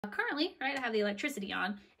Currently, right, I have the electricity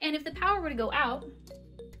on, and if the power were to go out,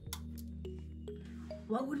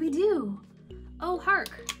 what would we do? Oh,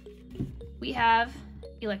 hark, we have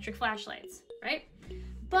electric flashlights, right?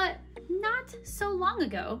 But not so long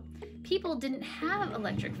ago, people didn't have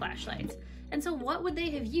electric flashlights. And so what would they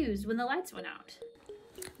have used when the lights went out?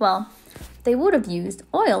 Well, they would have used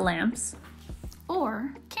oil lamps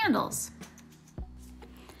or candles.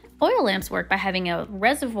 Oil lamps work by having a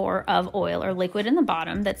reservoir of oil or liquid in the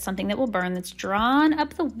bottom that's something that will burn, that's drawn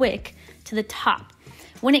up the wick to the top.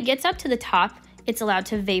 When it gets up to the top, it's allowed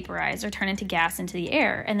to vaporize or turn into gas into the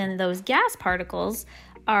air. And then those gas particles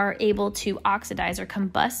are able to oxidize or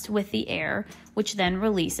combust with the air, which then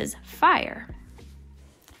releases fire.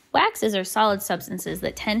 Waxes are solid substances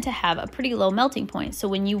that tend to have a pretty low melting point. So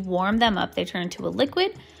when you warm them up, they turn into a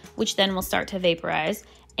liquid, which then will start to vaporize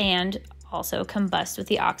and also combust with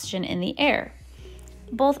the oxygen in the air.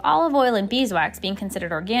 Both olive oil and beeswax, being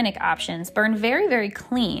considered organic options, burn very, very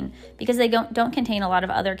clean because they don't contain a lot of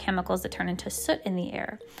other chemicals that turn into soot in the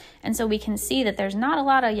air. And so we can see that there's not a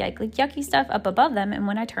lot of yucky stuff up above them, and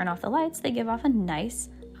when I turn off the lights, they give off a nice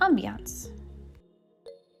ambiance.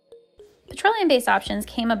 Petroleum-based options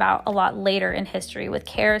came about a lot later in history with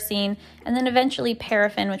kerosene and then eventually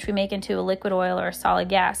paraffin, which we make into a liquid oil or a solid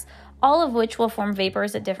gas, all of which will form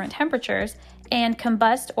vapors at different temperatures and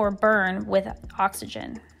combust or burn with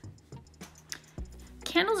oxygen.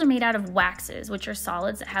 Candles are made out of waxes, which are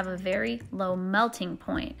solids that have a very low melting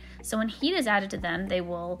point. So when heat is added to them, they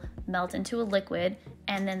will melt into a liquid,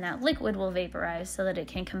 and then that liquid will vaporize so that it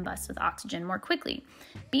can combust with oxygen more quickly.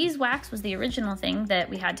 Beeswax was the original thing that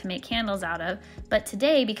we had to make candles out of, but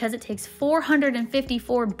today, because it takes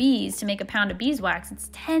 454 bees to make a pound of beeswax, it's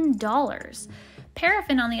 $10.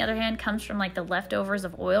 Paraffin, on the other hand, comes from like the leftovers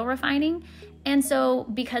of oil refining. And so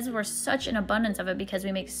because we're such an abundance of it, because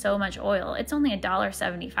we make so much oil, it's only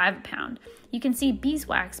 $1.75 a pound. You can see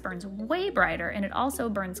beeswax burns way brighter, and it also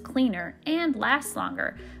burns cleaner and lasts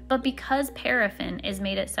longer. But because paraffin is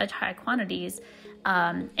made at such high quantities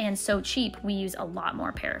and so cheap, we use a lot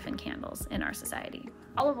more paraffin candles in our society.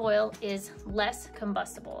 Olive oil is less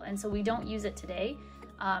combustible, and so we don't use it today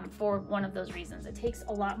for one of those reasons. It takes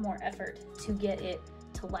a lot more effort to get it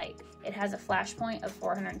to light. It has a flash point of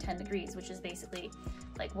 410 degrees, which is basically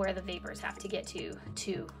like where the vapors have to get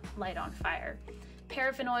to light on fire.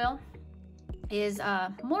 Paraffin oil is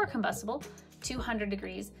more combustible, 200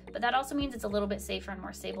 degrees, but that also means it's a little bit safer and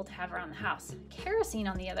more stable to have around the house. Kerosene,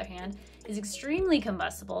 on the other hand, is extremely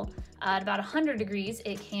combustible. At about 100 degrees,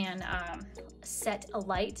 it can set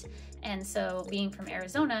alight. And so being from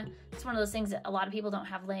Arizona, it's one of those things that a lot of people don't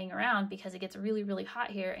have laying around because it gets really, really hot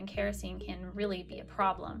here, and kerosene can really be a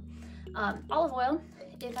problem. Olive oil,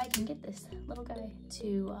 if I can get this little guy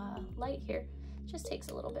to light here, just takes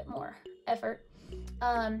a little bit more effort.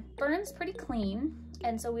 Burns pretty clean,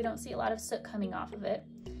 and so we don't see a lot of soot coming off of it.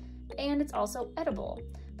 And it's also edible.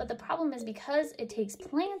 But the problem is because it takes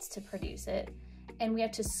plants to produce it, and we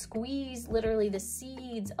have to squeeze literally the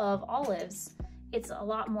seeds of olives, it's a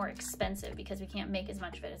lot more expensive because we can't make as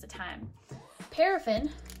much of it at a time. Paraffin,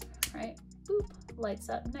 right, boop, lights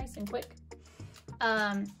up nice and quick.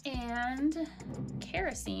 And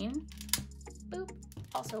kerosene, boop,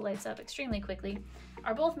 also lights up extremely quickly,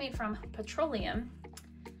 are both made from petroleum.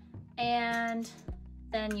 And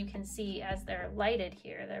then you can see as they're lighted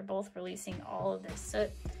here, they're both releasing all of this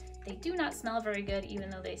soot. They do not smell very good, even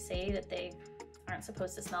though they say that they aren't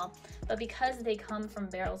supposed to smell. But because they come from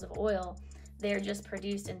barrels of oil, they're just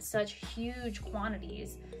produced in such huge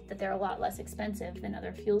quantities that they're a lot less expensive than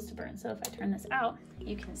other fuels to burn. So if I turn this out,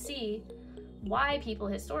 you can see why people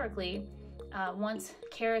historically, once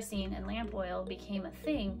kerosene and lamp oil became a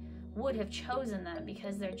thing, would have chosen them,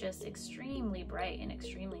 because they're just extremely bright and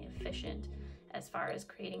extremely efficient as far as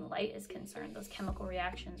creating light is concerned. Those chemical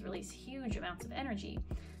reactions release huge amounts of energy.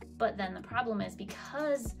 But then the problem is,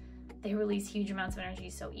 because they release huge amounts of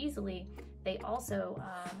energy so easily, they also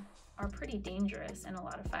are pretty dangerous, and a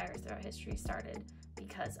lot of fires throughout history started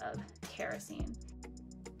because of kerosene.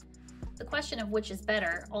 The question of which is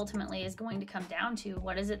better ultimately is going to come down to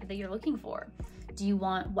what is it that you're looking for. Do you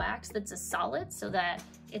want wax that's a solid so that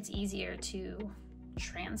it's easier to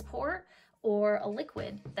transport, or a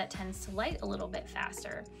liquid that tends to light a little bit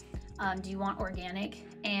faster? Do you want organic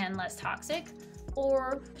and less toxic,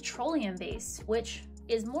 or petroleum based, which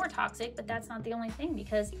is more toxic, but that's not the only thing,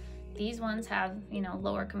 because these ones have,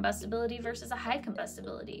 lower combustibility versus a high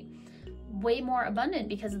combustibility. Way more abundant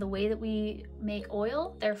because of the way that we make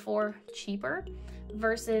oil, therefore cheaper,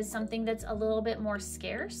 versus something that's a little bit more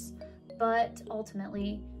scarce, but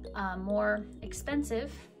ultimately more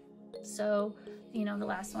expensive. So you know, the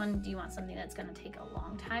last one, do you want something that's going to take a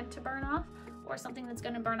long time to burn off or something that's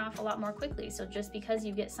going to burn off a lot more quickly? So just because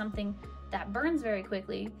you get something that burns very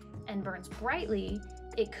quickly and burns brightly,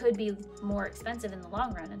 it could be more expensive in the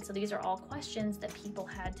long run. And so these are all questions that people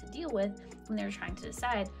had to deal with when they were trying to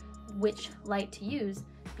decide which light to use,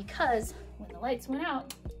 because when the lights went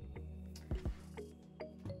out,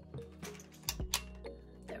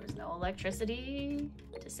 there was no electricity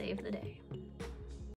to save the day.